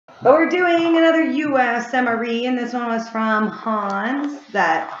But we're doing another US MRE, and this one was from Hahn's,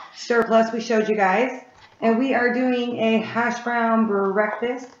 that surplus we showed you guys. And we are doing a hash brown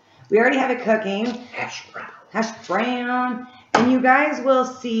breakfast. We already have it cooking. Hash brown. And you guys will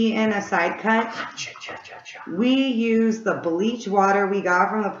see in a side cut, we use the bleach water we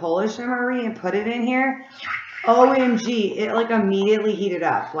got from the Polish MRE and put it in here. OMG, it like immediately heated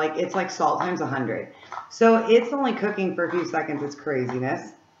up. Like it's like salt times 100. So it's only cooking for a few seconds. It's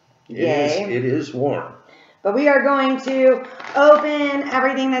craziness. It is warm. But we are going to open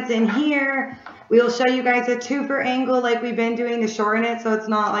everything that's in here. We will show you guys a twofer angle like we've been doing to shorten it, so it's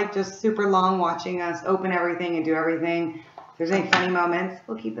not like just super long watching us open everything and do everything. If there's any funny moments,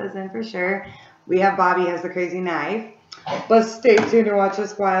 we'll keep those in for sure. We have Bobby has the crazy knife. But stay tuned to watch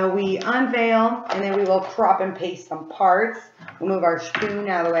us while we unveil, and then we will crop and paste some parts. We'll move our spoon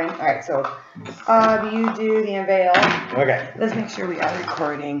out of the way. All right, so you do the unveil. Okay. Let's make sure we are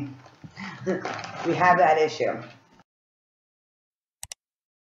recording. We have that issue.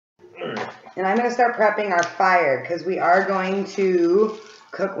 And I'm going to start prepping our fire because we are going to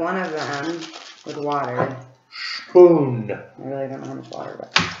cook one of them with water. Spoon. I really don't know how much water,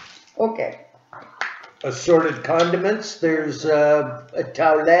 but okay. Assorted condiments. There's a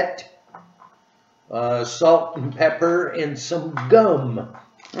towelette, salt and pepper, and some gum. All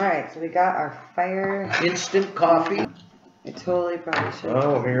right, so we got our fire. Instant coffee. I totally probably should.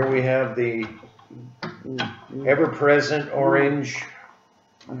 Oh, here we have the ever-present orange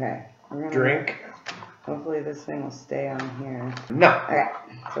drink. Hopefully this thing will stay on here. No. Okay,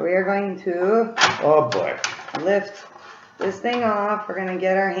 so we are going to Oh boy. lift this thing off. We're going to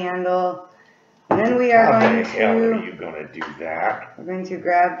get our handle. And then we are going to... How the hell are you going to do that? We're going to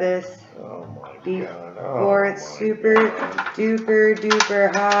grab this Oh my God. before it's super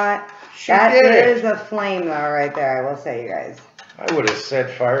duper hot. She That did it. is a flame though right there, I will say, you guys. I would have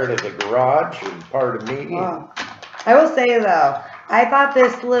set fire to the garage and part of me. Well, I will say though, I thought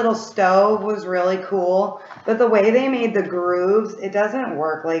this little stove was really cool, but the way they made the grooves, it doesn't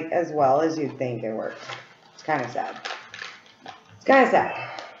work like as well as you'd think it works. It's kind of sad. It's kind of sad.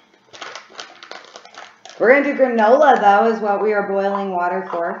 We're going to do granola though, is what we are boiling water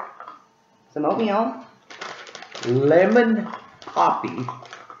for. Some oatmeal. Lemon poppy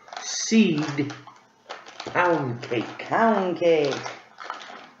seed pound cake. Pound cake.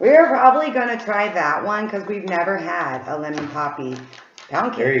 We are probably going to try that one because we've never had a lemon poppy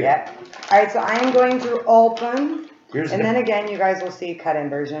pound cake yet. Alright, so I'm going to open. And then again, you guys will see cut-in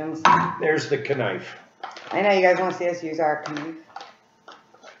versions. There's the knife. I know you guys want to see us use our knife.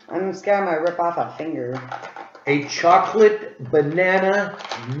 I'm scared I'm going to rip off a finger. A chocolate banana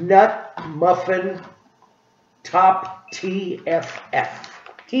nut muffin top TFF.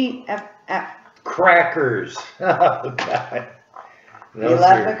 TFF. Crackers. Oh God. You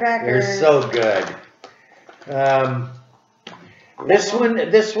love the crackers. They're so good. This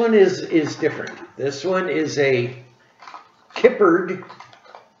one is different. This one is a kippered,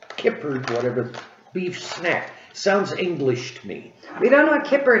 whatever, beef snack. Sounds English to me. We don't know what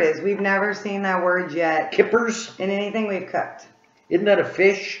kippered is. We've never seen that word yet. Kippers? In anything we've cooked. Isn't that a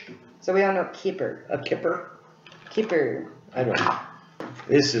fish? So we don't know kippered. A kipper? Kipper. I don't know.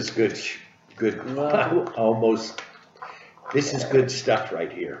 This is good. Almost. This is good stuff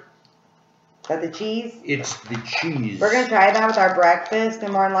right here. Is that the cheese? It's the cheese. We're going to try that with our breakfast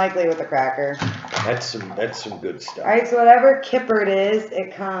and more than likely with the cracker. That's some good stuff. Alright, so whatever kippered is,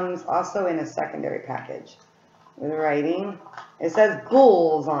 it comes also in a secondary package. With writing. It says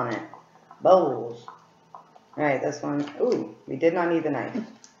bowls on it. Bowls. Alright, this one. Ooh, we did not need the knife.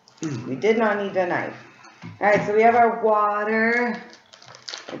 We did not need the knife. Alright, so we have our water.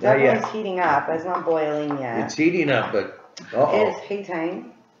 It definitely is heating up. It's not boiling yet. It's heating up, but It is hay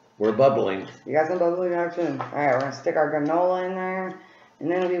time. We're bubbling. You got some bubbling action. Alright, we're going to stick our granola in there. And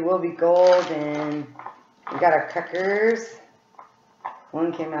then we will be golden. We got our crackers.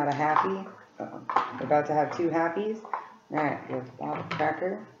 One came out a happy. We're about to have two happies. Alright, we'll pop a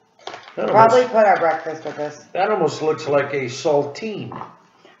cracker. Probably put our breakfast with this. That almost looks like a saltine.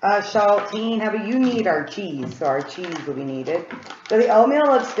 Saltine, but you need our cheese, so our cheese will be needed. So the oatmeal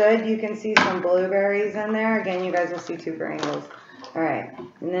looks good. You can see some blueberries in there. Again, you guys will see two angles. Alright,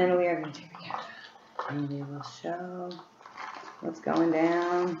 and then we are going to and we will show what's going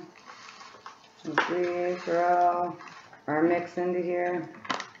down. Let's throw our mix into here.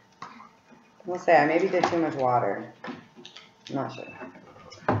 We'll say I maybe did too much water. I'm not sure.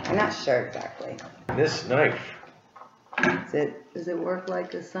 I'm not sure exactly. This knife. Does it work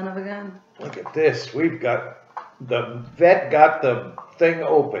like a son of a gun? Look at this. We've got the vet got the thing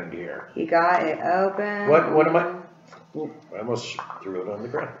opened here. He got it open. What am I? I almost threw it on the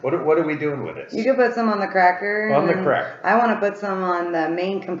ground. What are we doing with this? You could put some on the cracker. On the cracker. I want to put some on the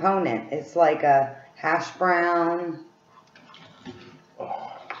main component. It's like a hash brown.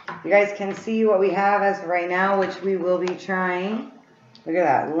 Oh. You guys can see what we have as of right now, which we will be trying. Look at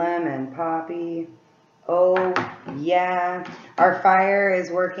that lemon poppy. Oh yeah. Our fire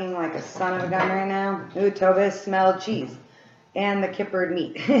is working like a son of a gun right now. Ooh, Toby smelled cheese and the kippered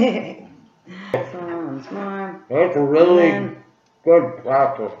meat. Some more. That's a really good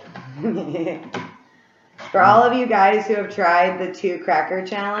cracker. For all of you guys who have tried the 2 cracker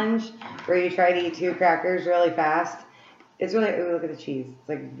challenge, where you try to eat 2 crackers really fast, it's really, ooh, look at the cheese. It's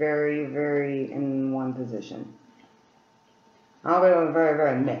like very, very in one position. I'll go very,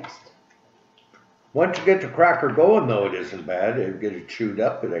 very mixed. Once you get the cracker going, though, it isn't bad. It get it chewed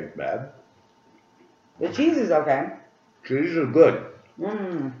up, it ain't bad. The cheese is okay. Cheese is good.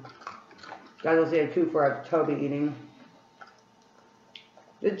 Guys will see a 2 for a Toby eating.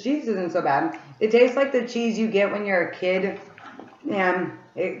 The cheese isn't so bad. It tastes like the cheese you get when you're a kid. And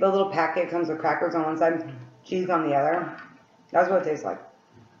the little packet comes with crackers on one side, cheese on the other. That's what it tastes like.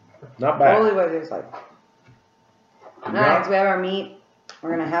 Not bad. Totally what it tastes like. Alright, so we have our meat.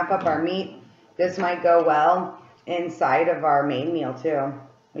 We're going to half up our meat. This might go well inside of our main meal too.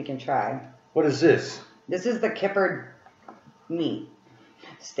 We can try. What is this? This is the kippered meat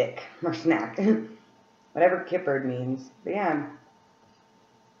stick or snack. Whatever kippered means. But yeah.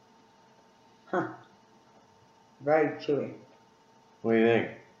 Huh. Very chewy. What do you think?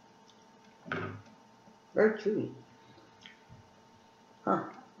 Very chewy. Huh.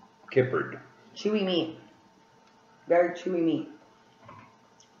 Kippered. Chewy meat. Very chewy meat.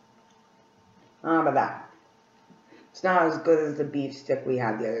 I don't know about that. It's not as good as the beef stick we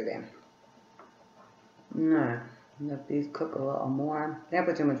had the other day. No. Let these cook a little more. I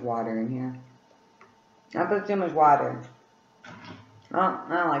put too much water in here. I put too much water. Oh, I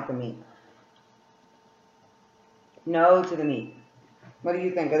don't like the meat. No to the meat. What do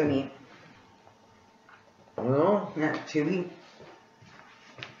you think of the meat? Well, Not chewy.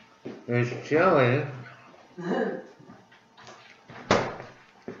 it's chilling.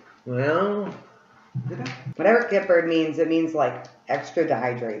 Well, Whatever kippered means, it means like extra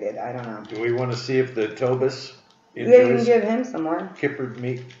dehydrated. I don't know. do we want to see if the Tobus Yeah, you can enjoys give him some more. kippered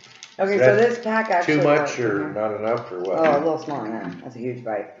meat? Okay, Is so that this pack actually Too much works. or not enough or what? Oh, a little small, yeah. That's a huge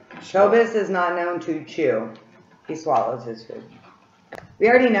bite. Small. Tobis is not known to chew. He swallows his food. We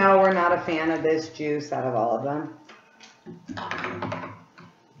already know we're not a fan of this juice out of all of them.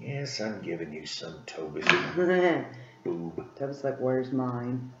 Yes, I'm giving you some Tobus. Boob. Tobis like, where's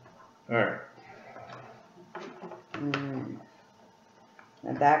mine? All right.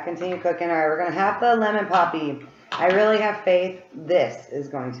 Let that continue cooking. All right, we're going to have the lemon poppy. I really have faith this is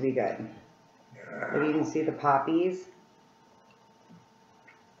going to be good. If you can see the poppies.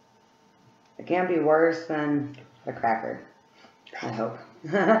 It can't be worse than the cracker. I hope.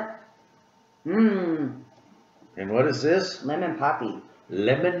 And what is this? Lemon poppy.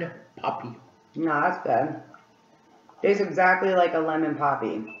 Lemon poppy. No, that's good. Tastes exactly like a lemon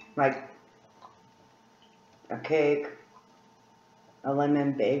poppy. Like a cake. A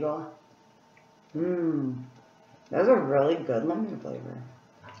lemon bagel. Those are really good lemon flavor.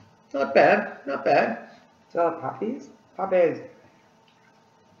 Not bad. Not bad. So poppies? Poppies.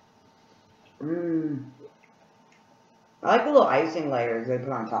 I like the little icing layers they put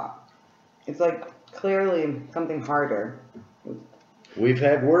on top. It's like clearly something harder. We've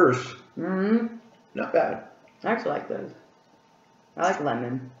had worse. Not bad. I actually like those. I like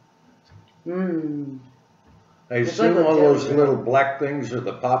lemon. I It's assume like all legit, those yeah. little black things are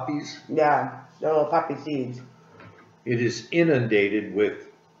the poppies. Yeah, the little poppy seeds. It is inundated with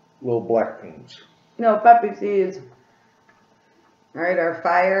little black things. No, poppy seeds. Alright, our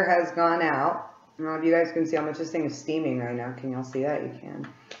fire has gone out. I don't know if you guys can see how much this thing is steaming right now. Can y'all see that? You can.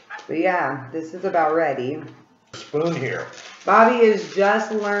 But yeah, this is about ready. Spoon here. Bobby is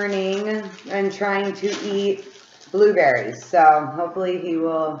just learning and trying to eat blueberries. So hopefully he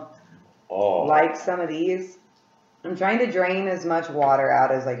will like some of these. I'm trying to drain as much water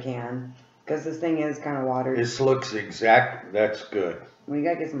out as I can. Because this thing is kind of watered. This looks exact. That's good. We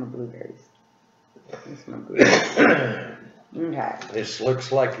gotta get some more blueberries. Get some more blueberries. Okay. This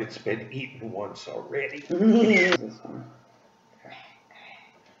looks like it's been eaten once already. This one.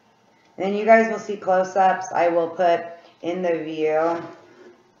 And you guys will see close-ups. I will put in the view.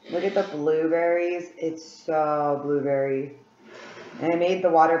 Look at the blueberries. It's so blueberry. And it made the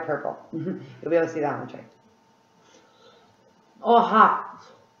water purple. You'll be able to see that on the tray. Oh, hot.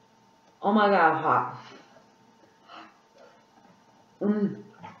 Oh my God, hot.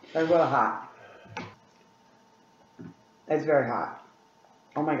 That's real hot. It's very hot.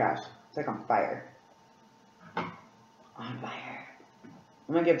 Oh my gosh. It's like on fire. On fire.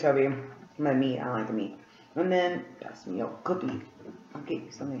 I'm gonna give Toby my meat. I don't like the meat. And then pass me a cookie. I'll get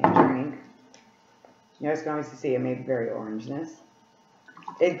you something to drink. You guys can obviously see it made very orangeness.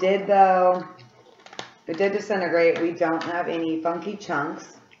 It did though. It did disintegrate. We don't have any funky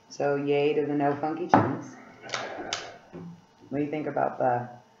chunks. So yay to the no funky chunks. What do you think about the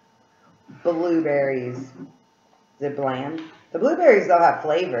blueberries? Is it bland? The blueberries though have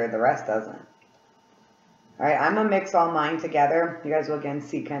flavor. The rest doesn't. Alright, I'm going to mix all mine together. You guys will again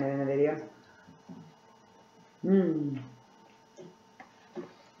see kind of in the video. Mmm.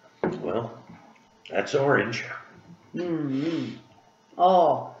 Well, that's orange. Mmm.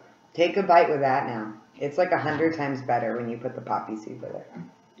 Oh, take a bite with that now. It's like 100 times better when you put the poppy seed with it.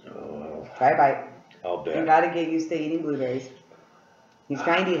 Oh, Try a bite. I'll bet. You got to get used to eating blueberries. He's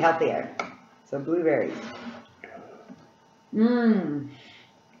trying to eat healthier. So blueberries. Mmm.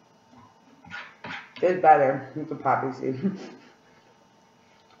 It's better with the poppy seed.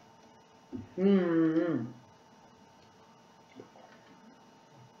 Mmm.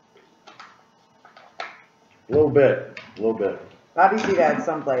 A little bit. Poppy seed adds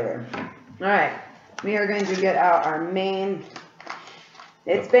some flavor. Alright. We are going to get out our main.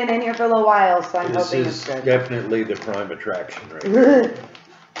 It's been in here for a little while, so I'm hoping it's good. This is definitely the prime attraction right here.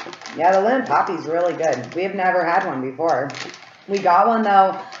 Yeah, the lemon poppy's really good. We have never had one before. We got one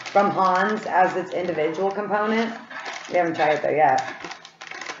though from Hahn's as its individual component. We haven't tried it though yet.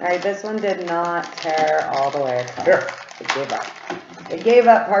 Alright, this one did not tear all the way across. Here. It gave up. It gave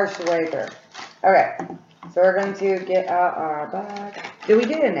up partially through. Okay, so we're going to get out our bag. Did we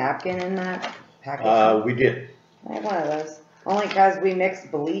get a napkin in that package? We did. I have one of those. Only because we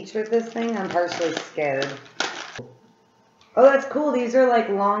mixed bleach with this thing, I'm partially scared. Oh, that's cool. These are like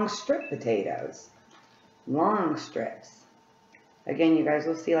long strip potatoes. Long strips. Again, you guys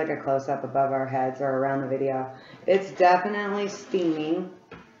will see like a close-up above our heads or around the video. It's definitely steaming.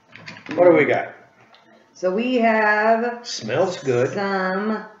 What do we got? So we have... Smells good.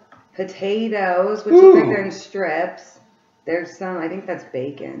 Some potatoes, which looks like they're in strips. There's some, I think that's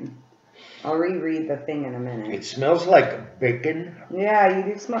bacon. I'll reread the thing in a minute. It smells like bacon. Yeah, you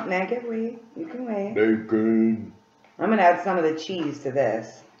do smell. Now get wait. You can wait. Bacon. I'm going to add some of the cheese to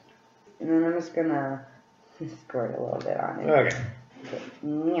this. And then I'm just going to squirt a little bit on it. Okay.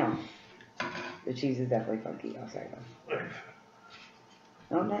 Yum. The cheese is definitely funky. Oh, sorry.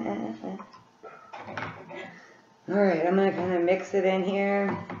 Oh, Alright, I'm going to kind of mix it in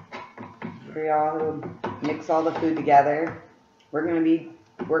here. For y'all who mix all the food together. We're going to be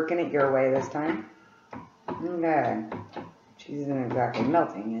working it your way this time. Okay. Cheese isn't exactly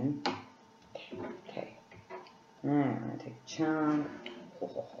melting in. Okay. Alright, I'm going to take a chunk.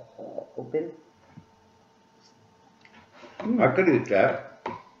 Open. I could eat that.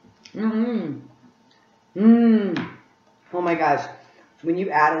 Oh my gosh. When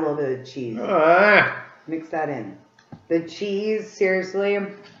you add a little bit of cheese, mix that in. The cheese seriously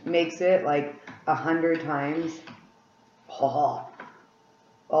makes it like 100 times.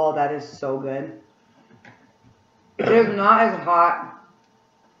 Oh, that is so good. It is not as hot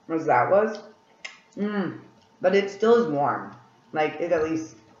as that was. But it still is warm. Like, it at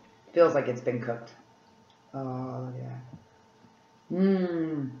least feels like it's been cooked. Oh, yeah.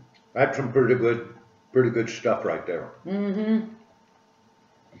 That's some pretty good stuff right there.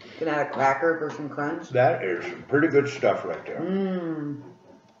 Can add a cracker for some crunch. That is some pretty good stuff right there.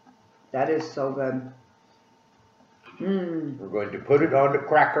 That is so good. We're going to put it on the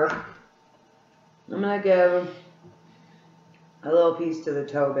cracker. I'm going to give a little piece to the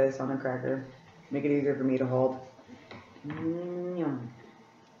Toby on the cracker. Make it easier for me to hold. There you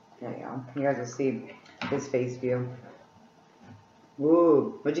go. You guys will see his face view.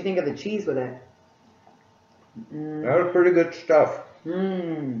 Whoa. What'd you think of the cheese with it? That was pretty good stuff.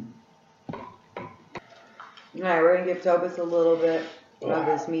 Alright, we're going to give Toby a little bit of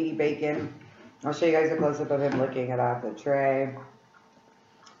this meaty bacon. I'll show you guys a close-up of him licking it off the tray.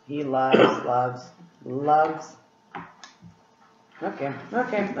 He loves. Okay. That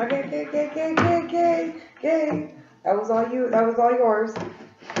was all yours.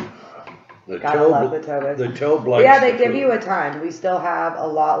 Gotta love the Toby. The Toby likes yeah, they the give food. you a ton. We still have a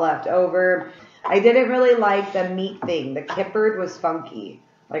lot left over. I didn't really like the meat thing. The Kippered was funky.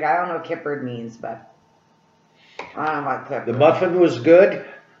 Like, I don't know what Kippered means, but I don't know what Kippered. The muffin was good.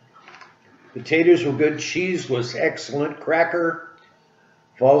 Potatoes were good. Cheese was excellent. Cracker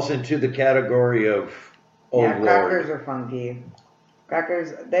falls into the category of, oh yeah, Lord. crackers are funky.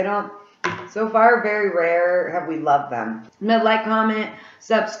 Crackers, they don't So far, very rare have we loved them. Like, comment,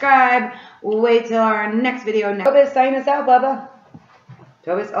 subscribe. We'll wait till our next video. Toby, sign us out, Bubba.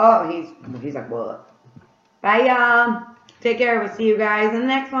 Toby's, oh, he's like, what? Bye, y'all. Take care. We'll see you guys in the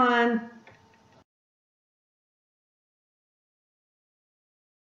next one.